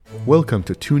Welcome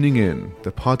to Tuning In,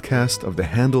 the podcast of the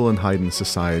Handel and Haydn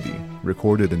Society,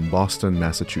 recorded in Boston,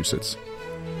 Massachusetts.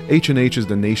 H&H is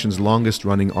the nation's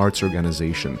longest-running arts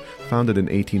organization, founded in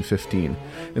 1815,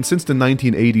 and since the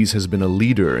 1980s has been a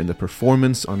leader in the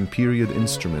performance on period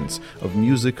instruments of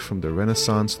music from the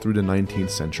Renaissance through the 19th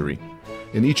century.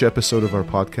 In each episode of our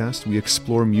podcast, we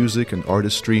explore music and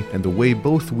artistry and the way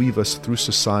both weave us through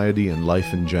society and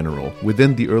life in general,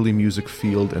 within the early music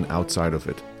field and outside of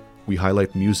it. We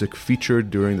highlight music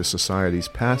featured during the Society's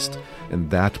past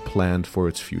and that planned for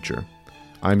its future.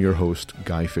 I'm your host,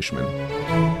 Guy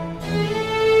Fishman.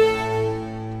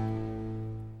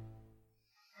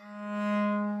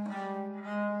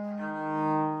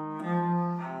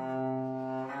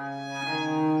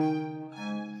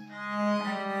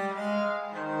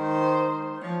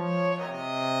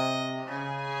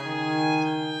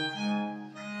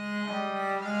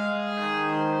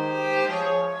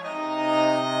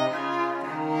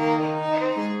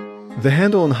 The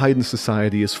Handel and Haydn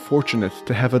Society is fortunate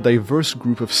to have a diverse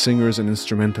group of singers and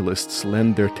instrumentalists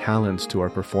lend their talents to our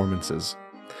performances.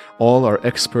 All are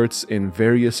experts in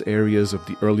various areas of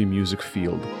the early music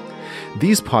field.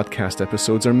 These podcast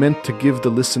episodes are meant to give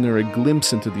the listener a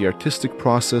glimpse into the artistic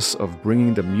process of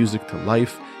bringing the music to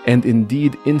life and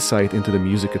indeed insight into the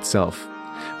music itself.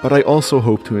 But I also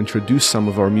hope to introduce some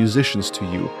of our musicians to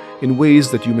you in ways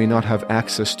that you may not have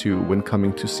access to when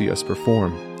coming to see us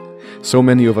perform. So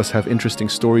many of us have interesting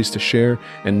stories to share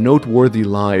and noteworthy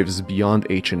lives beyond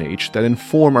H&H that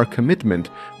inform our commitment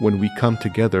when we come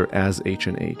together as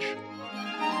H&H.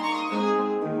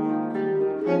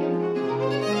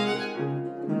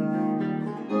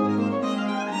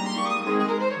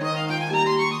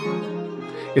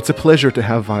 It's a pleasure to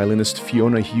have violinist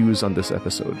Fiona Hughes on this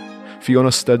episode.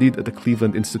 Fiona studied at the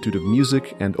Cleveland Institute of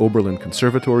Music and Oberlin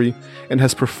Conservatory and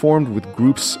has performed with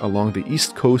groups along the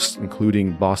East Coast,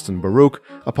 including Boston Baroque,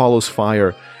 Apollo's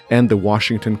Fire, and the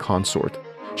Washington Consort.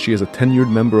 She is a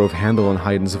tenured member of Handel and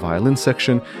Haydn's violin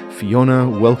section. Fiona,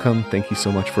 welcome. Thank you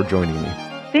so much for joining me.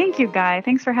 Thank you, Guy.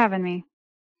 Thanks for having me.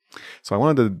 So I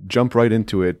wanted to jump right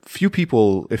into it. Few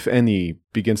people, if any,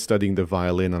 begin studying the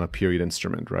violin on a period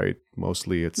instrument, right?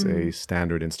 Mostly it's a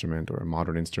standard instrument or a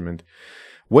modern instrument.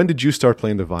 When did you start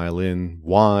playing the violin?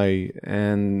 Why?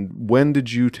 And when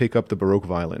did you take up the Baroque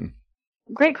violin?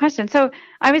 Great question. So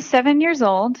I was 7 years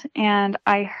old and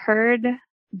I heard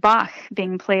Bach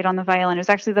being played on the violin. It was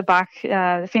actually the Bach,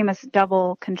 the famous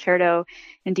double concerto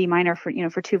in D minor for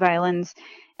two violins.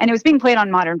 And it was being played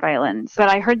on modern violins. But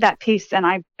I heard that piece and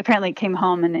I apparently came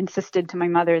home and insisted to my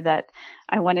mother that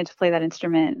I wanted to play that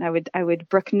instrument. I would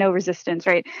brook no resistance,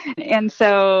 right? And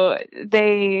so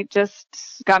they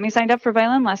just got me signed up for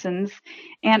violin lessons.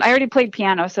 And I already played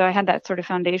piano, so I had that sort of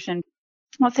foundation.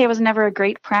 Let's say I was never a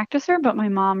great practicer, but my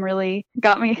mom really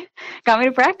got me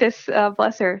to practice,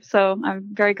 bless her. So I'm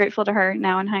very grateful to her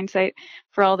now in hindsight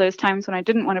for all those times when I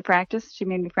didn't want to practice. She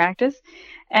made me practice.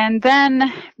 And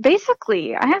then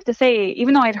basically, I have to say,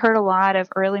 even though I'd heard a lot of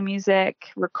early music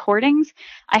recordings,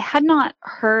 I had not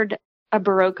heard a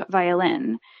Baroque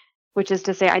violin, which is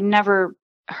to say I never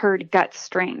heard gut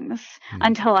strings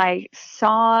until I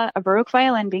saw a Baroque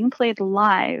violin being played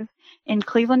live in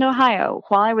Cleveland, Ohio,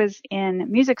 while I was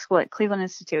in music school at Cleveland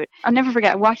Institute. I'll never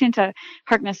forget, I walked into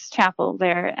Harkness Chapel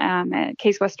there at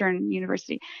Case Western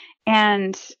University,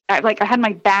 and I had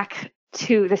my back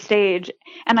to the stage,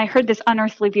 and I heard this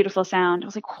unearthly beautiful sound. I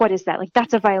was like, what is that? Like,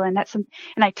 that's a violin. And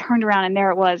I turned around, and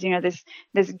there it was,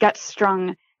 this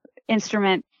gut-strung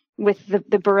instrument with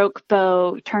the Baroque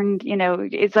bow turned,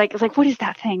 it's like, what is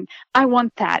that thing? I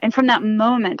want that. And from that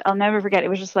moment, I'll never forget, it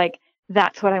was just like,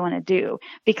 that's what I want to do,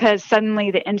 because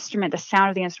suddenly the sound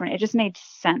of the instrument, it just made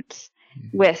sense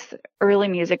with early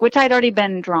music, which I'd already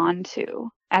been drawn to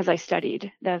as I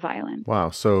studied the violin. Wow.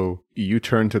 So you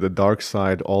turned to the dark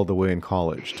side all the way in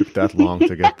college. Took that long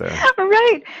to get there.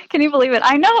 Right. Can you believe it?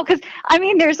 I know. Because,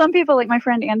 there are some people like my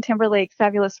friend Ann Timberlake,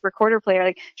 fabulous recorder player.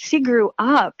 Like, she grew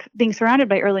up being surrounded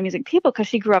by early music people because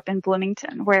she grew up in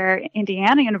Bloomington, where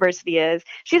Indiana University is.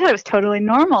 She thought it was totally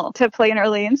normal to play an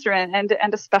early instrument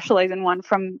and to specialize in one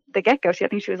from the get-go. I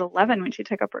think she was 11 when she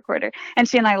took up recorder. And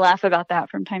she and I laugh about that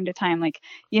from time to time. Like,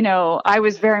 I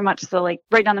was very much the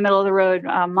right down the middle of the road,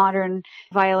 modern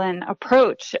violin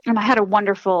approach. And I had a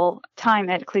wonderful time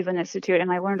at Cleveland Institute,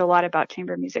 and I learned a lot about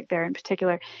chamber music there in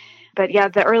particular. But yeah,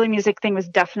 the early music thing was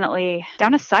definitely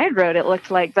down a side road, it looked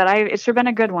like, but it's sure been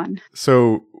a good one.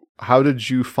 So how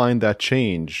did you find that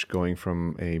change going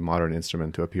from a modern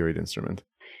instrument to a period instrument?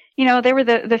 There were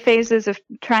the phases of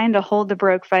trying to hold the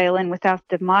Baroque violin without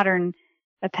the modern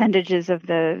appendages of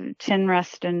the chin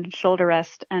rest and shoulder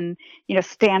rest, and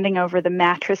standing over the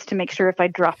mattress to make sure if I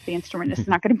drop the instrument it's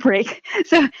not going to break.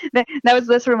 So that's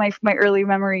sort of my early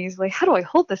memories, like, how do I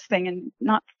hold this thing and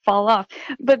not fall off?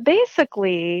 But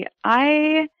basically,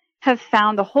 I have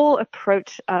found the whole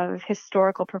approach of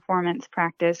historical performance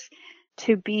practice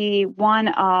to be one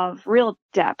of real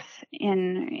depth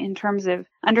in terms of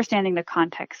understanding the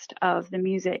context of the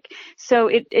music. So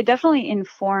it definitely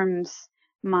informs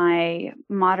my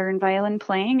modern violin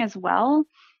playing as well.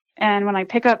 And when I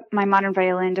pick up my modern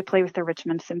violin to play with the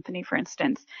Richmond Symphony, for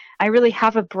instance, I really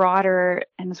have a broader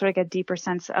and sort of like a deeper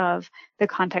sense of the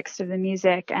context of the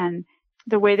music and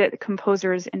the way that the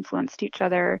composers influenced each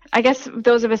other. I guess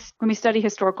those of us, when we study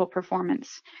historical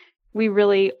performance, we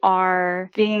really are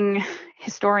being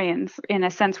historians in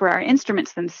a sense where our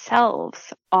instruments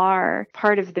themselves are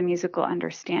part of the musical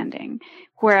understanding.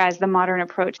 Whereas the modern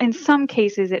approach, in some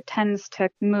cases, it tends to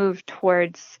move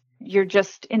towards you're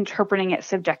just interpreting it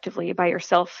subjectively by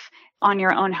yourself on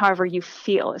your own, however you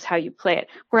feel is how you play it.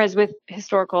 Whereas with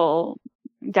historical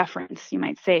deference, you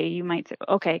might say,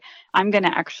 okay, I'm going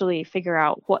to actually figure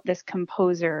out what this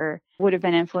composer would have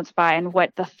been influenced by and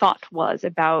what the thought was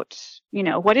about,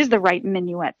 what is the right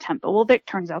minuet tempo? Well, it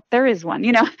turns out there is one,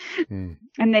 and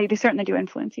they certainly do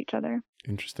influence each other.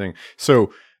 Interesting.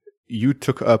 So you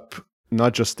took up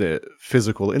not just the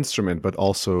physical instrument, but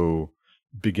also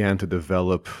began to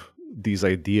develop these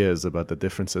ideas about the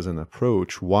differences in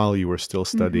approach while you were still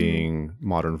studying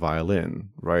modern violin,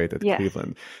 right, at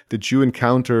Cleveland. Did you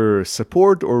encounter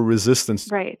support or resistance?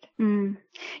 Right.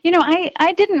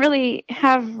 I didn't really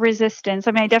have resistance.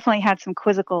 I mean, I definitely had some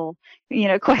quizzical,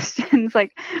 questions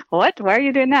like, what? Why are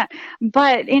you doing that?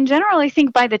 But in general, I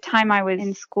think by the time I was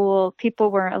in school,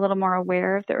 people were a little more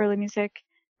aware of the early music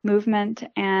movement,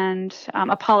 and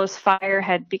Apollo's Fire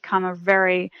had become a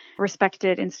very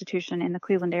respected institution in the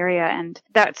Cleveland area, and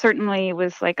that certainly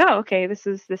was like, oh, okay, this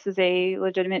is a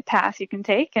legitimate path you can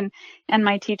take, and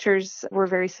my teachers were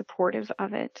very supportive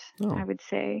of it. I would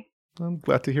say. I'm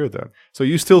glad to hear that. So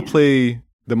you still play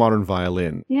the modern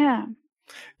violin. Yeah.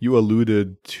 You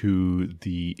alluded to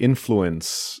the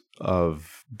influence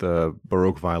of the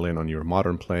Baroque violin on your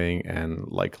modern playing and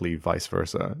likely vice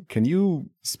versa. Can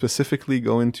you specifically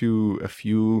go into a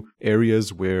few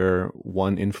areas where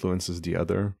one influences the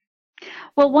other?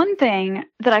 Well, one thing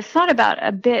that I've thought about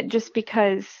a bit, just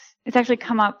because it's actually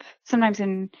come up sometimes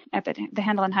at the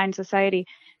Handel and Haydn Society,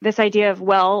 this idea of,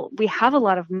 well, we have a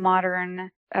lot of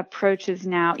modern approaches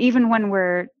now, even when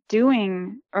we're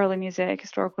doing early music,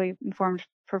 historically informed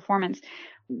performance,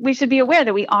 we should be aware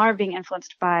that we are being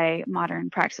influenced by modern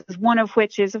practices, one of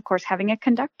which is, of course, having a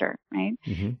conductor, right?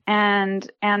 Mm-hmm. And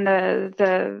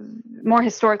the more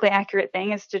historically accurate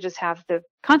thing is to just have the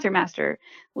concertmaster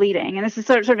leading. And this is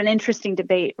sort of an interesting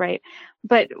debate, right?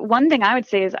 But one thing I would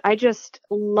say is I just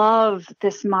love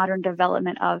this modern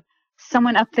development of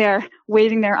someone up there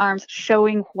waving their arms,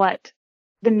 showing what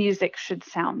the music should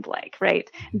sound like, right?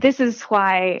 This is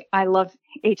why I love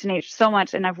H&H so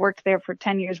much, and I've worked there for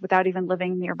 10 years without even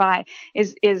living nearby,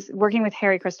 is working with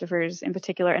Harry Christophers in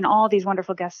particular, and all these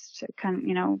wonderful guest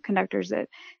conductors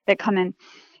that come in,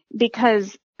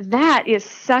 because that is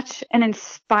such an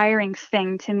inspiring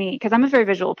thing to me, because I'm a very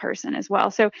visual person as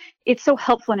well. So it's so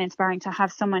helpful and inspiring to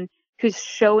have someone who's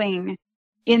showing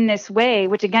in this way,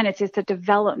 which again, it's a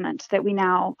development that we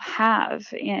now have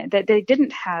that they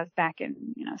didn't have back in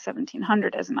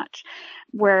 1700 as much,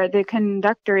 where the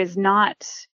conductor is not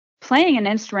playing an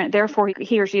instrument, therefore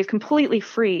he or she is completely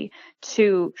free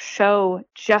to show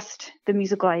just the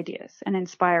musical ideas and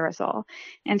inspire us all.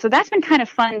 And so that's been kind of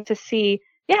fun to see.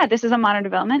 Yeah, this is a modern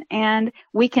development, and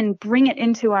we can bring it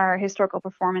into our historical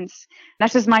performance.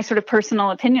 That's just my sort of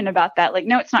personal opinion about that. Like,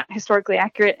 no, it's not historically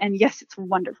accurate, and yes, it's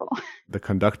wonderful. The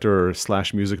conductor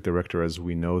 / music director, as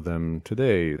we know them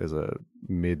today, is a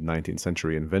mid-19th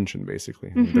century invention,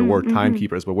 basically. Mm-hmm, there were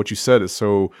timekeepers, but what you said is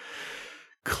so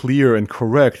clear and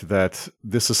correct that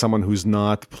this is someone who's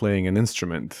not playing an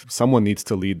instrument. Someone needs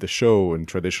to lead the show, and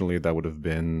traditionally that would have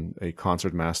been a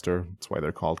concertmaster. That's why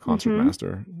they're called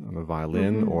concertmaster on a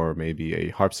violin, or maybe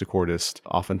a harpsichordist.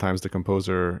 Oftentimes the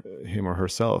composer, him or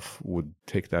herself, would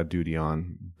take that duty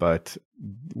on, but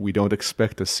we don't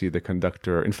expect to see the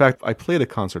conductor. In fact, I played a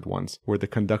concert once where the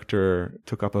conductor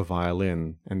took up a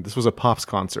violin, and this was a Pops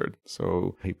concert.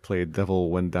 So he played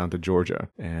Devil Went Down to Georgia,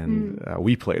 and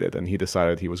we played it, and he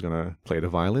decided he was going to play the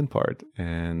violin part.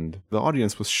 And the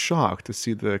audience was shocked to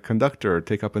see the conductor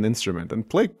take up an instrument and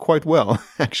play quite well,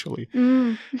 actually.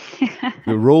 The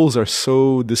roles are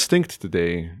so distinct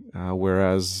today,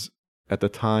 whereas at the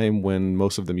time when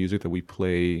most of the music that we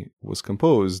play was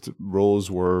composed, roles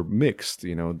were mixed.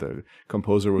 The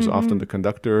composer was often the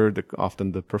conductor,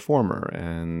 often the performer,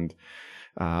 and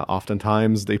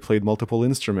oftentimes they played multiple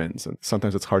instruments. And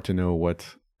sometimes it's hard to know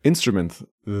what instrument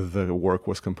the work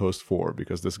was composed for,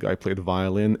 because this guy played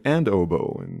violin and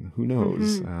oboe, and who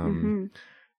knows.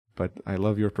 But I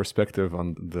love your perspective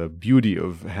on the beauty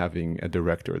of having a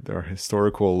director. There are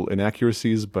historical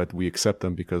inaccuracies, but we accept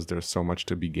them because there's so much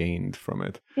to be gained from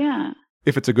it. Yeah.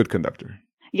 If it's a good conductor.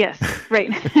 Yes,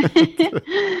 right.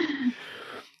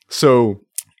 So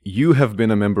you have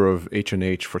been a member of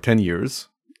H&H for 10 years.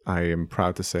 I am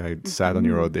proud to say I sat on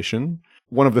your audition.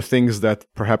 One of the things that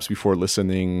perhaps before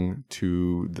listening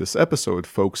to this episode,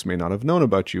 folks may not have known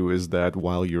about you is that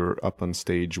while you're up on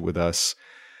stage with us,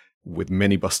 with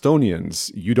many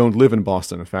Bostonians, you don't live in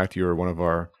Boston. In fact, you're one of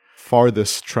our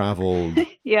farthest traveled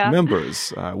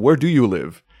members. Where do you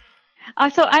live?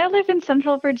 So I live in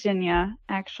Central Virginia,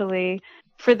 actually.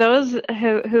 For those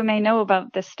who may know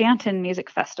about the Stanton Music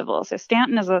Festival. So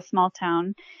Stanton is a small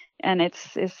town, and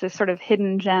it's this sort of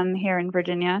hidden gem here in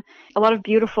Virginia. A lot of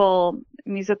beautiful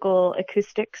musical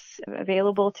acoustics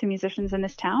available to musicians in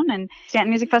this town. And Stanton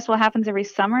Music Festival happens every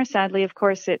summer. Sadly, of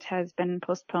course, it has been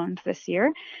postponed this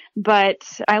year. But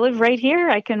I live right here.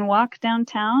 I can walk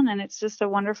downtown, and it's just a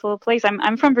wonderful place.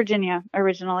 I'm from Virginia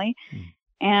originally.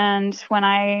 And when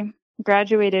I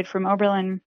graduated from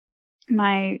Oberlin,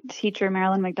 my teacher,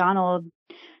 Marilyn McDonald,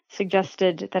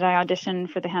 suggested that I audition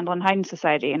for the Handel and Haydn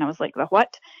Society. And I was like, the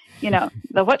what?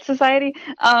 The what society?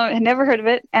 I had never heard of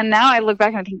it. And now I look back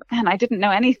and I think, man, I didn't know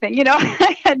anything.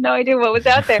 I had no idea what was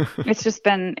out there.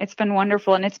 It's been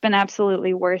wonderful. And it's been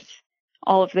absolutely worth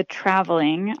all of the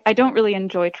traveling. I don't really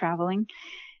enjoy traveling,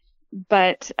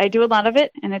 but I do a lot of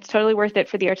it. And it's totally worth it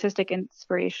for the artistic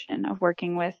inspiration of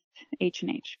working with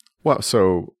H&H. Wow.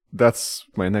 So that's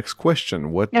my next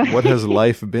question. What has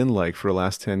life been like for the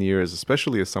last 10 years,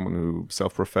 especially as someone who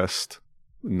self-professed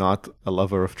not a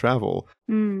lover of travel?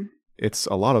 It's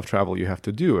a lot of travel you have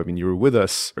to do. I mean, you were with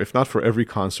us, if not for every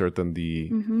concert, then the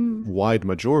wide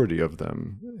majority of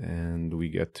them, and we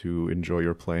get to enjoy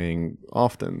your playing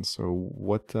often. So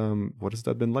what has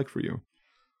that been like for you?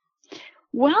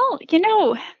 Well,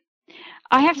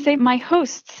 I have to say my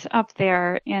hosts up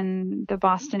there in the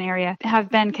Boston area have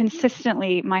been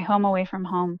consistently my home away from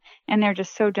home, and they're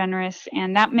just so generous,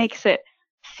 and that makes it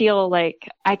feel like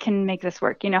I can make this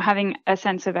work, having a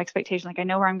sense of expectation, like I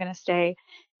know where I'm going to stay,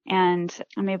 and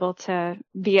I'm able to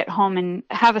be at home and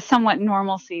have a somewhat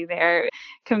normalcy there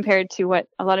compared to what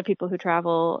a lot of people who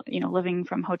travel, living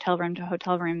from hotel room to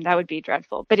hotel room, that would be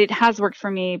dreadful. But it has worked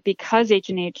for me because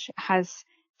H&H has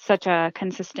such a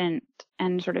consistent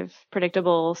and sort of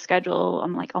predictable schedule.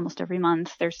 I'm like almost every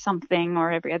month there's something,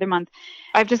 or every other month.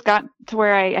 I've just got to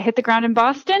where I hit the ground in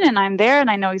Boston, and I'm there, and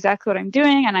I know exactly what I'm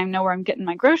doing, and I know where I'm getting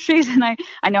my groceries, and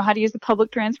I know how to use the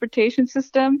public transportation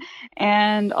system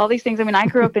and all these things. I mean, I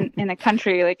grew up in a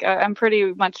country, like I'm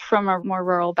pretty much from a more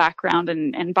rural background,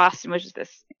 and Boston was just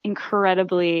this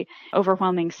incredibly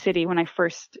overwhelming city when I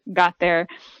first got there.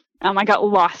 I got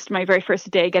lost my very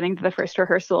first day getting to the first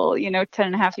rehearsal,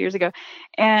 10.5 years ago.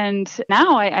 And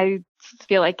now I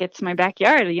feel like it's my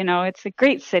backyard. It's a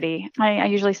great city. I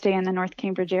usually stay in the North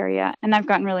Cambridge area, and I've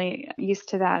gotten really used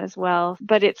to that as well.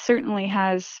 But it certainly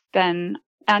has been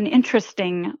an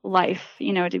interesting life,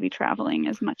 to be traveling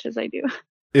as much as I do.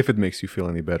 If it makes you feel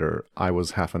any better, I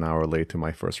was half an hour late to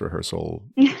my first rehearsal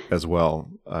as well.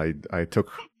 I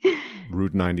took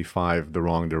Route 95 the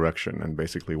wrong direction and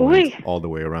basically went all the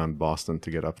way around Boston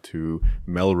to get up to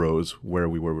Melrose, where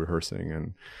we were rehearsing,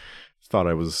 and thought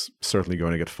I was certainly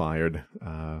going to get fired.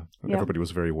 Everybody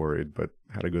was very worried, but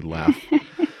had a good laugh.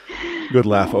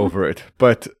 Over it.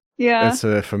 But it's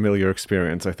a familiar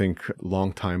experience. I think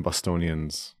longtime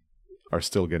Bostonians are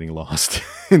still getting lost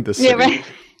in the city. Yeah, right.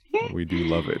 We do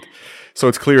love it. So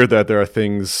it's clear that there are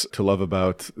things to love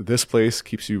about this place,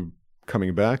 keeps you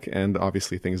coming back, and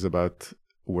obviously things about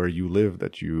where you live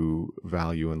that you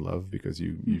value and love because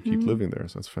you keep living there.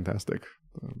 So it's fantastic.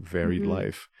 Varied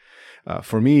life.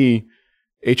 For me,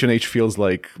 H&H feels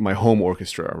like my home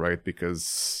orchestra, right?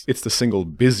 Because it's the single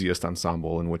busiest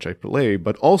ensemble in which I play,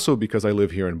 but also because I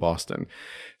live here in Boston.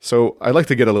 So I'd like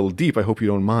to get a little deep. I hope you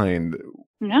don't mind.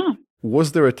 No.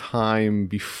 Was there a time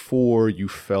before you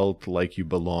felt like you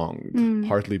belonged,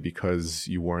 partly because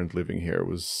you weren't living here?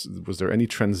 Was there any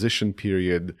transition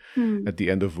period at the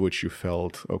end of which you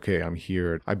felt, okay, I'm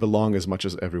here, I belong as much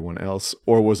as everyone else?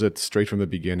 Or was it straight from the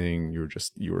beginning,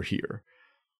 you were here?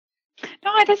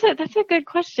 No, that's a good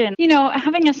question.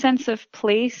 Having a sense of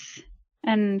place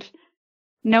and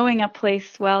knowing a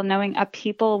place well, knowing a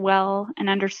people well, and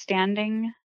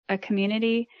understanding a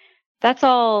community, that's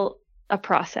all a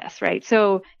process, right?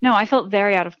 So no, I felt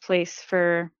very out of place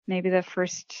for maybe the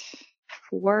first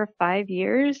 4 or 5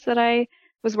 years that I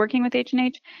was working with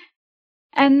H&H.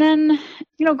 And then,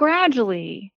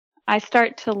 gradually I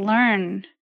start to learn,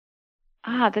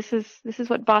 this is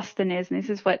what Boston is, and this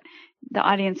is what the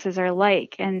audiences are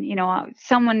like. And,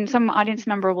 some audience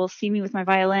member will see me with my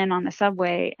violin on the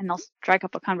subway, and they'll strike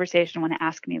up a conversation, want to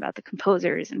ask me about the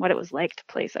composers and what it was like to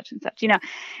play such and such,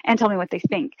 and tell me what they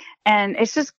think. And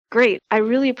it's just great. I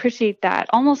really appreciate that,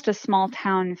 almost a small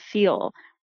town feel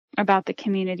about the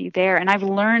community there. And I've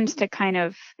learned to kind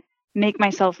of make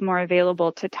myself more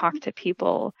available to talk to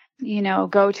people,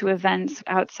 go to events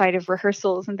outside of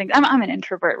rehearsals and things. I'm an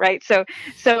introvert, right? So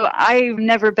I've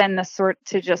never been the sort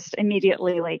to just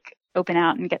immediately open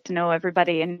out and get to know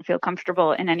everybody and feel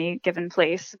comfortable in any given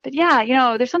place. But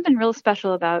yeah, there's something real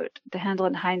special about the Handel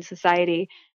and Haydn Society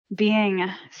being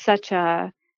such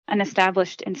an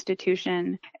established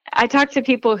institution. I talk to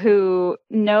people who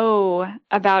know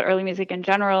about early music in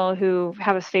general, who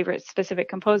have a favorite specific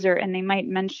composer, and they might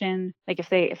mention, if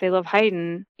they love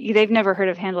Haydn, they've never heard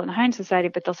of Handel and Haydn Society,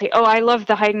 but they'll say, "Oh, I love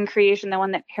the Haydn creation, the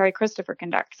one that Harry Christopher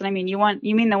conducts." And I mean, you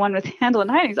mean the one with Handel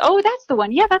and Haydn? Oh, that's the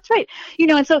one. Yeah, that's right.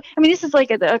 And so this is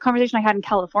like a conversation I had in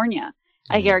California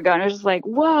a year ago, and I was just like,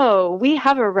 whoa, we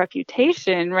have a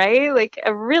reputation, right? Like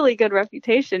a really good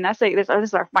reputation. That's this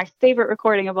is my favorite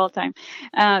recording of all time.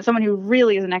 Someone who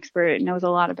really is an expert and knows a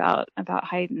lot about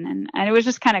Haydn, and it was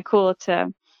just kind of cool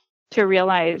to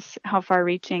realize how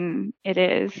far-reaching it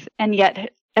is, and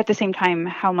yet at the same time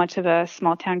how much of a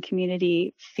small town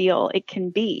community feel it can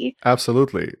be.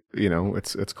 Absolutely.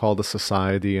 It's called a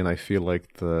society, and I feel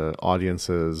like the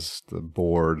audiences, the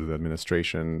board, the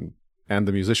administration, and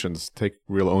the musicians take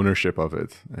real ownership of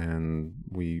it. And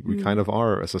we kind of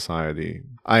are a society.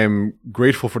 I am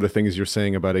grateful for the things you're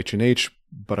saying about H&H,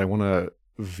 but I want to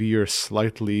veer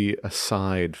slightly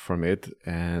aside from it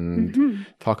and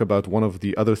talk about one of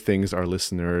the other things our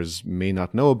listeners may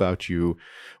not know about you,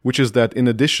 which is that in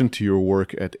addition to your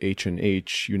work at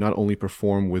H&H, you not only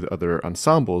perform with other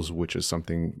ensembles, which is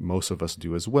something most of us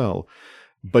do as well,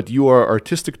 but you are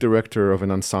artistic director of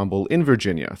an ensemble in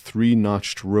Virginia, Three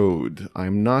Notched Road.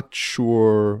 I'm not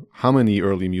sure how many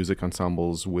early music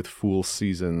ensembles with full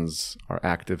seasons are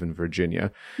active in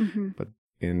Virginia, but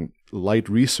in light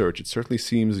research, it certainly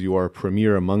seems you are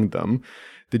premier among them.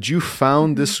 Did you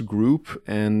found this group,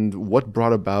 and what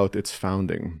brought about its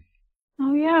founding?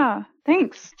 Oh, yeah.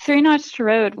 Thanks. Three Notched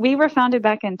Road. We were founded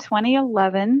back in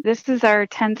 2011. This is our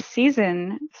 10th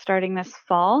season starting this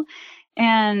fall.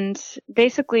 And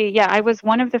basically, I was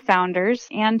one of the founders.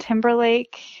 Ann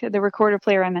Timberlake, the recorder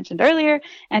player I mentioned earlier,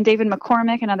 and David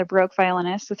McCormick, another Baroque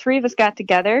violinist. The three of us got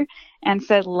together and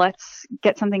said, let's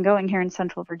get something going here in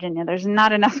Central Virginia. There's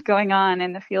not enough going on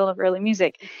in the field of early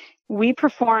music. We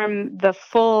perform the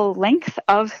full length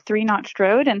of Three Notched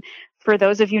Road. And for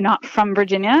those of you not from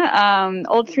Virginia,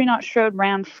 Old Three Notched Road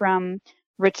ran from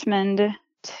Richmond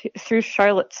through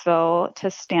Charlottesville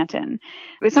to Stanton.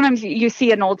 But sometimes you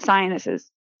see an old sign that says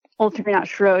Old Three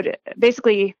Notched Road.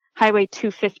 Basically, Highway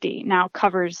 250 now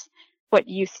covers what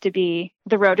used to be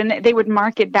the road. And they would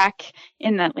mark it back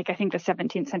in the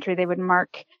 17th century. They would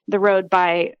mark the road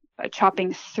by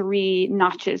chopping 3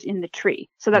 notches in the tree.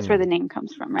 So that's where the name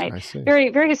comes from, right? I see. Very,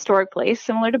 very historic place,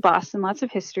 similar to Boston, lots of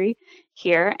history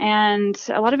here, and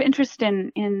a lot of interest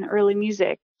in early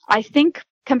music. I think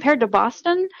compared to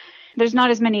Boston, there's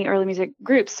not as many early music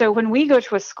groups. So when we go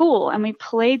to a school and we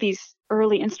play these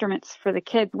early instruments for the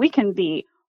kids, we can be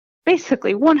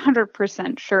basically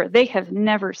 100% sure they have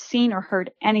never seen or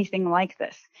heard anything like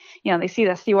this. They see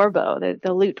the theorbo,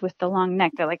 the lute with the long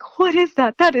neck. They're like, what is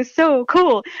that? That is so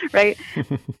cool, right?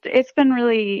 It's been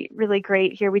really, really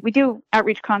great here. We do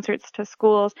outreach concerts to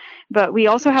schools, but we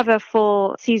also have a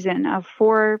full season of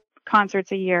 4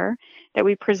 concerts a year that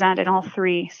we present in all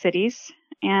 3 cities.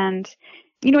 And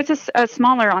it's a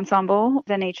smaller ensemble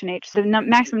than H&H. The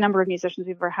maximum number of musicians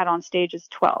we've ever had on stage is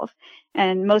 12.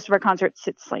 And most of our concerts,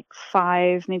 it's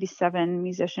 5, maybe 7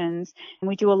 musicians. And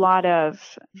we do a lot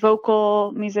of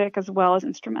vocal music as well as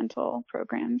instrumental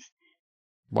programs.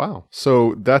 Wow.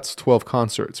 So that's 12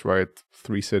 concerts, right?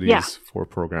 3 cities, 4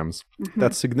 programs.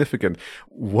 That's significant.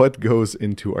 What goes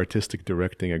into artistic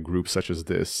directing a group such as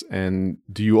this? And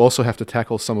do you also have to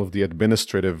tackle some of the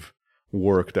administrative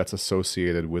work that's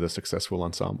associated with a successful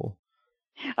ensemble?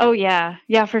 Oh, yeah,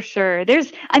 for sure.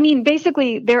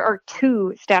 Basically, there are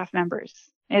 2 staff members.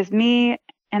 It's me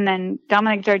and then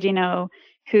Dominic Giardino,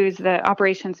 who's the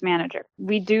operations manager.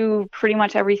 We do pretty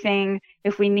much everything.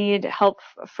 If we need help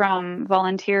from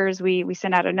volunteers, we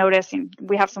send out a notice, and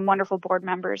we have some wonderful board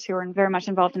members who are very much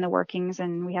involved in the workings,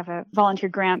 and we have a volunteer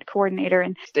grant coordinator,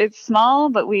 and it's small,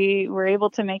 but we were able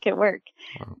to make it work.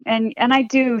 Wow. And I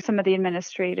do some of the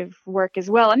administrative work as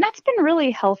well. And that's been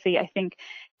really healthy, I think.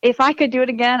 If I could do it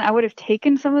again, I would have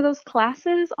taken some of those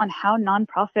classes on how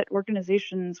nonprofit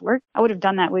organizations work. I would have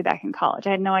done that way back in college.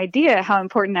 I had no idea how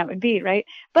important that would be, right?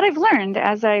 But I've learned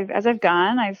as I've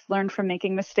gone. I've learned from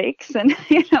making mistakes, and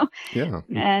Yeah.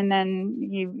 And then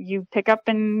you pick up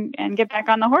and get back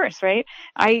on the horse, right?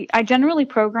 I generally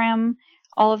program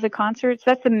all of the concerts.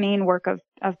 That's the main work of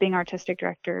being artistic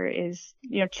director, is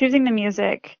choosing the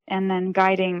music and then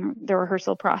guiding the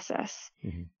rehearsal process.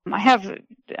 Mm-hmm. I have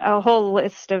a whole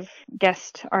list of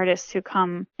guest artists who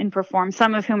come and perform,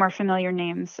 some of whom are familiar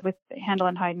names with Handel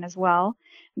and Haydn as well.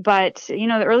 But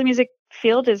the early music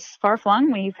field is far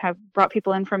flung. We have brought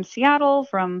people in from Seattle,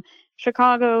 from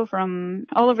Chicago, from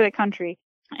all over the country.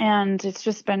 And it's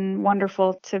just been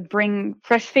wonderful to bring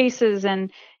fresh faces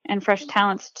and fresh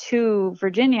talents to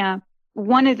Virginia.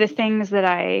 One of the things that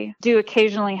I do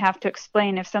occasionally have to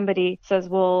explain, if somebody says,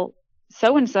 well,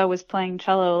 so-and-so was playing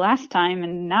cello last time,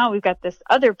 and now we've got this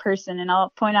other person, and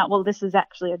I'll point out, well, this is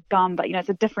actually a gamba. It's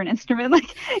a different instrument.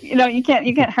 You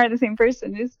can't hire the same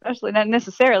person, especially not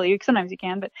necessarily. Sometimes you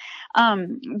can,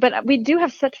 but we do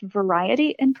have such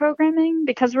variety in programming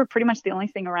because we're pretty much the only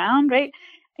thing around, right?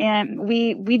 And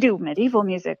we do medieval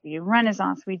music, we do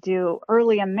Renaissance, we do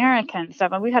early American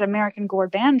stuff, and we've had American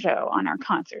gourd banjo on our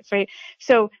concerts, right?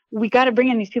 So we got to bring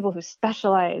in these people who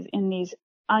specialize in these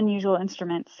unusual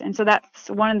instruments. And so that's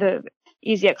one of the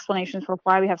easy explanations for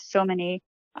why we have so many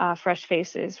fresh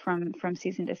faces from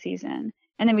season to season.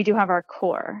 And then we do have our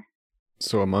core.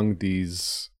 So among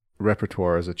these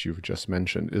repertoires that you've just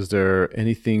mentioned, is there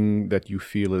anything that you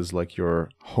feel is like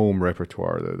your home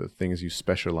repertoire, the things you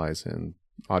specialize in,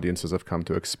 audiences have come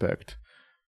to expect?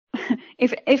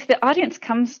 If the audience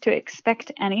comes to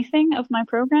expect anything of my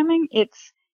programming,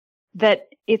 it's that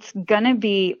it's gonna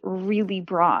be really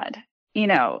broad.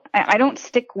 I don't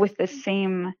stick with the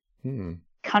same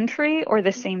country or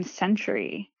the same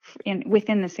century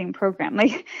within the same program.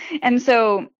 And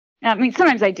so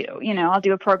sometimes I do. I'll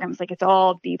do a program it's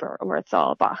all Bieber or it's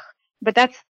all Bach, but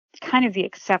that's kind of the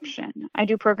exception. I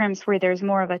do programs where there's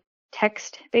more of a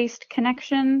text-based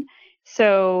connection.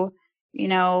 So,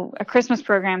 a Christmas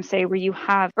program, say, where you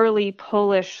have early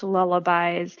Polish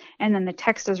lullabies, and then the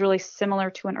text is really similar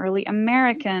to an early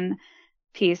American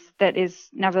piece that is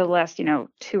nevertheless, 2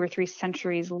 or 3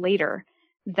 centuries later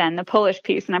than the Polish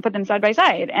piece. And I put them side by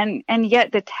side, and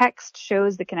yet the text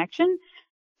shows the connection.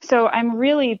 So I'm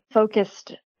really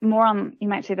focused more on, you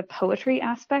might say, the poetry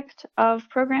aspect of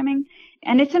programming.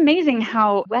 And it's amazing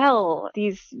how well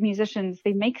these musicians,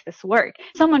 they make this work.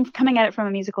 Someone coming at it from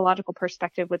a musicological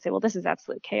perspective would say, well, this is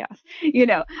absolute chaos,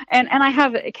 and I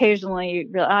have occasionally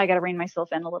I got to rein myself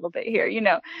in a little bit here,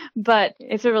 but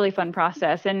it's a really fun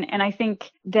process. And I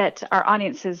think that our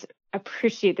audiences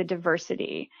appreciate the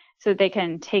diversity, so they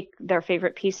can take their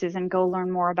favorite pieces and go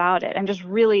learn more about it, and just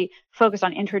really focus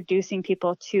on introducing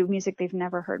people to music they've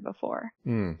never heard before.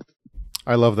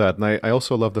 I love that. And I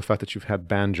also love the fact that you've had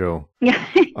banjo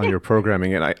on your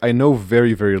programming. And I know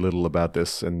very, very little about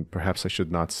this, and perhaps I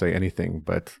should not say anything,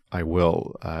 but I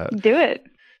will. Do it.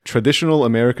 Traditional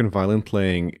American violin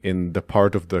playing in the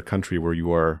part of the country where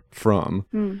you are from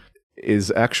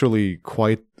is actually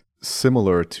quite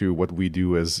similar to what we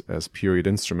do as period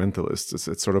instrumentalists.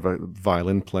 It's sort of a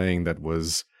violin playing that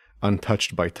was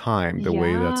untouched by time, the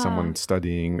way that someone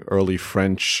studying early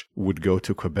French would go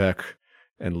to Quebec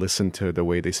and listen to the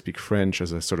way they speak French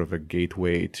as a sort of a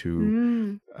gateway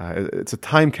to, it's a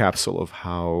time capsule of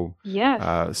how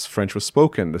French was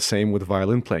spoken. The same with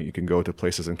violin playing. You can go to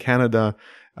places in Canada,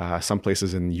 some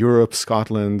places in Europe,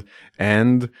 Scotland,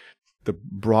 and the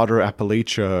broader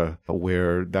Appalachia,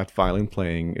 where that violin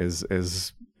playing is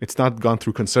it's not gone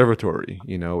through conservatory,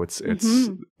 it's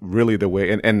really the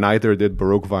way, and neither did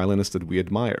Baroque violinists that we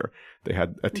admire. They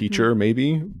had a teacher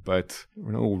maybe, but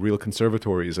real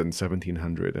conservatories in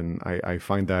 1700. And I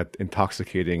find that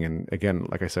intoxicating. And again,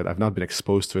 like I said, I've not been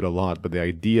exposed to it a lot, but the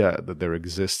idea that there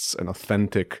exists an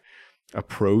authentic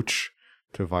approach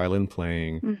to violin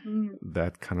playing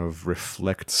that kind of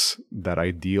reflects that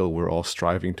ideal we're all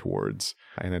striving towards.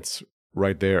 And it's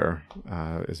right there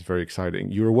is very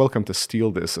exciting. You're welcome to steal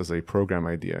this as a program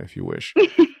idea if you wish.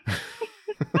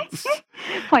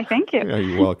 Why, thank you. Yeah,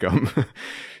 you're welcome.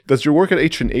 Does your work at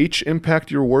H&H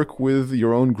impact your work with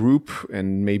your own group,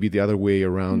 and maybe the other way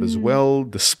around as well,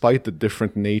 despite the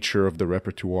different nature of the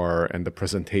repertoire and the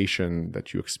presentation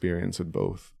that you experience at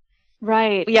both?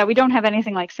 Right. Yeah, we don't have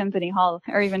anything like Symphony Hall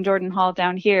or even Jordan Hall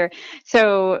down here.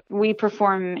 So we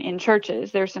perform in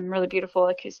churches. There's some really beautiful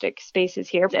acoustic spaces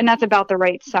here. And that's about the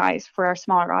right size for our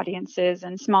smaller audiences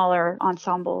and smaller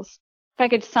ensembles. If I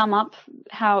could sum up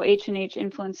how H&H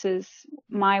influences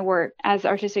my work as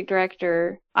artistic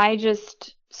director, I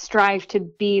just strive to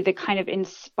be the kind of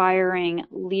inspiring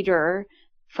leader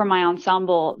for my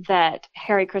ensemble that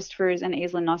Harry Christophers and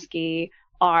Aislinn Noski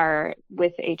are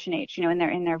with H&H,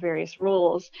 in their various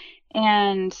roles,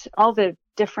 and all the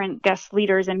different guest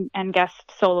leaders and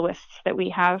guest soloists that we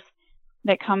have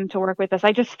that come to work with us.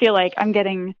 I just feel like I'm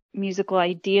getting musical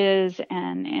ideas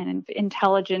and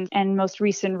intelligence and most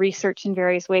recent research in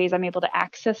various ways. I'm able to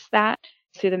access that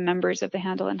through the members of the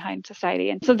Handel and Haydn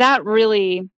Society. And so that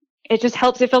really, it just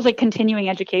helps. It feels like continuing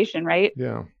education, right?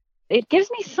 Yeah. It gives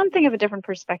me something of a different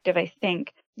perspective, I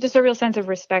think. Just a real sense of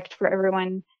respect for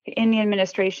everyone in the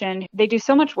administration. They do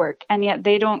so much work, and yet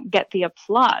they don't get the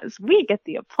applause. We get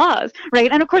the applause,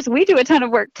 right? And of course, we do a ton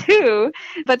of work too,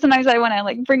 but sometimes I want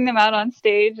to bring them out on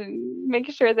stage and make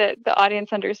sure that the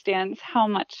audience understands how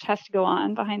much has to go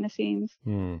on behind the scenes.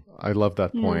 I love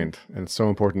that point. And it's so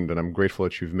important, and I'm grateful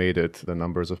that you've made it. The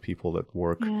numbers of people that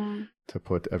work to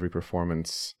put every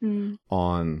performance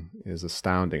on is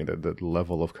astounding, the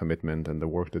level of commitment and the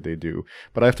work that they do.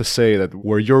 But I have to say that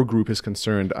where your group is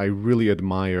concerned, I really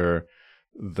admire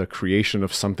the creation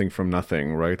of something from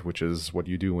nothing, right? Which is what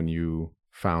you do when you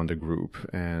found a group,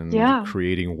 and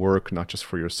creating work, not just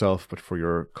for yourself, but for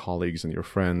your colleagues and your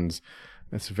friends.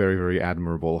 That's very, very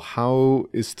admirable. How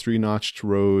is Three Notched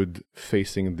Road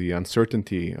facing the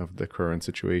uncertainty of the current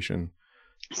situation?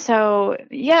 So,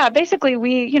 yeah, basically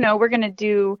we're going to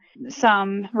do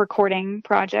some recording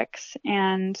projects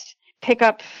and pick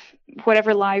up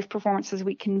whatever live performances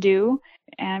we can do.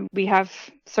 And we have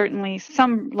certainly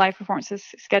some live performances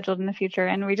scheduled in the future,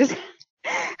 and we just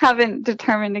haven't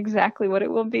determined exactly what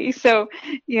it will be. So,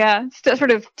 yeah, it's just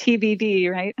sort of TBD,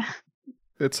 right?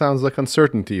 It sounds like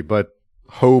uncertainty, but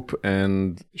hope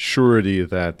and surety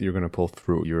that you're going to pull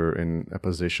through. You're in a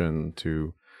position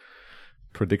to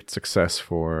predict success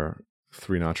for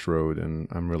Three Notched Road, and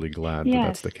I'm really glad that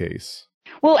that's the case.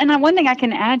 Well, and one thing I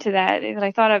can add to that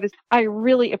I thought of is I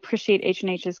really appreciate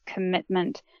H&H's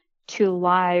commitment to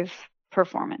live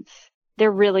performance.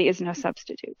 There really is no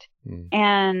substitute.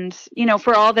 And,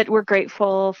 for all that we're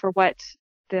grateful for what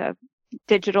the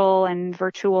digital and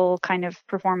virtual kind of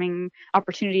performing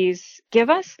opportunities give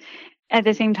us, at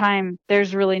the same time,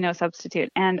 there's really no substitute.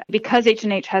 And because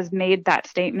H&H has made that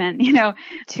statement,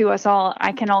 to us all,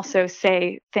 I can also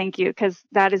say thank you, because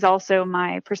that is also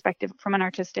my perspective from an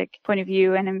artistic point of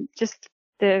view, and just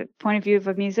the point of view of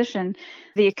a musician.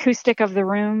 The acoustic of the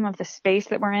room, of the space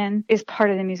that we're in, is part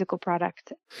of the musical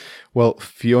product. Well,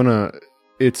 Fiona,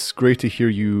 it's great to hear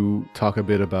you talk a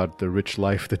bit about the rich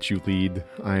life that you lead.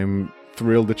 I'm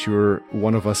thrilled that you're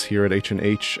one of us here at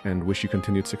H&H, and wish you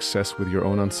continued success with your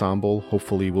own ensemble.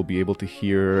 Hopefully we'll be able to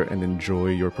hear and enjoy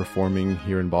your performing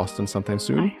here in Boston sometime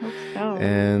soon. I hope so.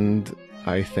 And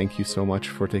I thank you so much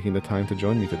for taking the time to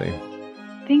join me today.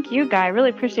 Thank you, Guy. I really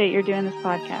appreciate you doing this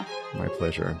podcast. My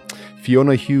pleasure.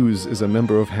 Fiona Hughes is a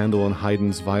member of Handel and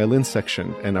Haydn's violin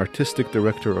section and artistic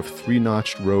director of Three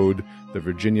Notched Road, the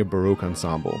Virginia Baroque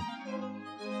Ensemble.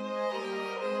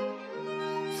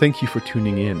 Thank you for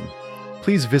tuning in.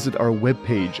 Please visit our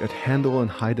webpage at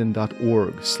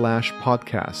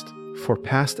handelandhaydn.org/podcast for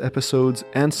past episodes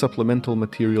and supplemental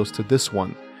materials to this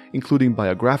one, including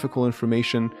biographical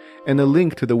information and a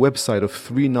link to the website of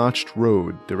Three Notched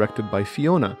Road, directed by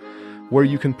Fiona, where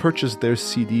you can purchase their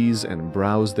CDs and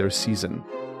browse their season.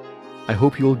 I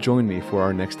hope you'll join me for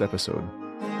our next episode.